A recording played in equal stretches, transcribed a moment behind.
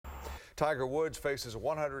Tiger Woods faces a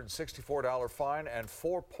 $164 fine and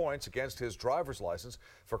 4 points against his driver's license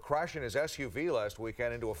for crashing his SUV last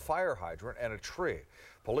weekend into a fire hydrant and a tree.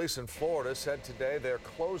 Police in Florida said today they're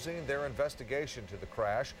closing their investigation to the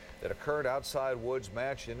crash that occurred outside Woods'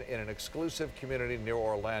 mansion in an exclusive community near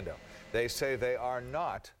Orlando. They say they are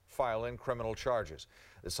not filing criminal charges.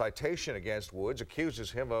 The citation against Woods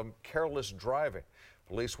accuses him of careless driving.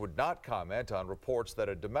 Police would not comment on reports that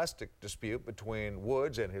a domestic dispute between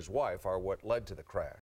Woods and his wife are what led to the crash.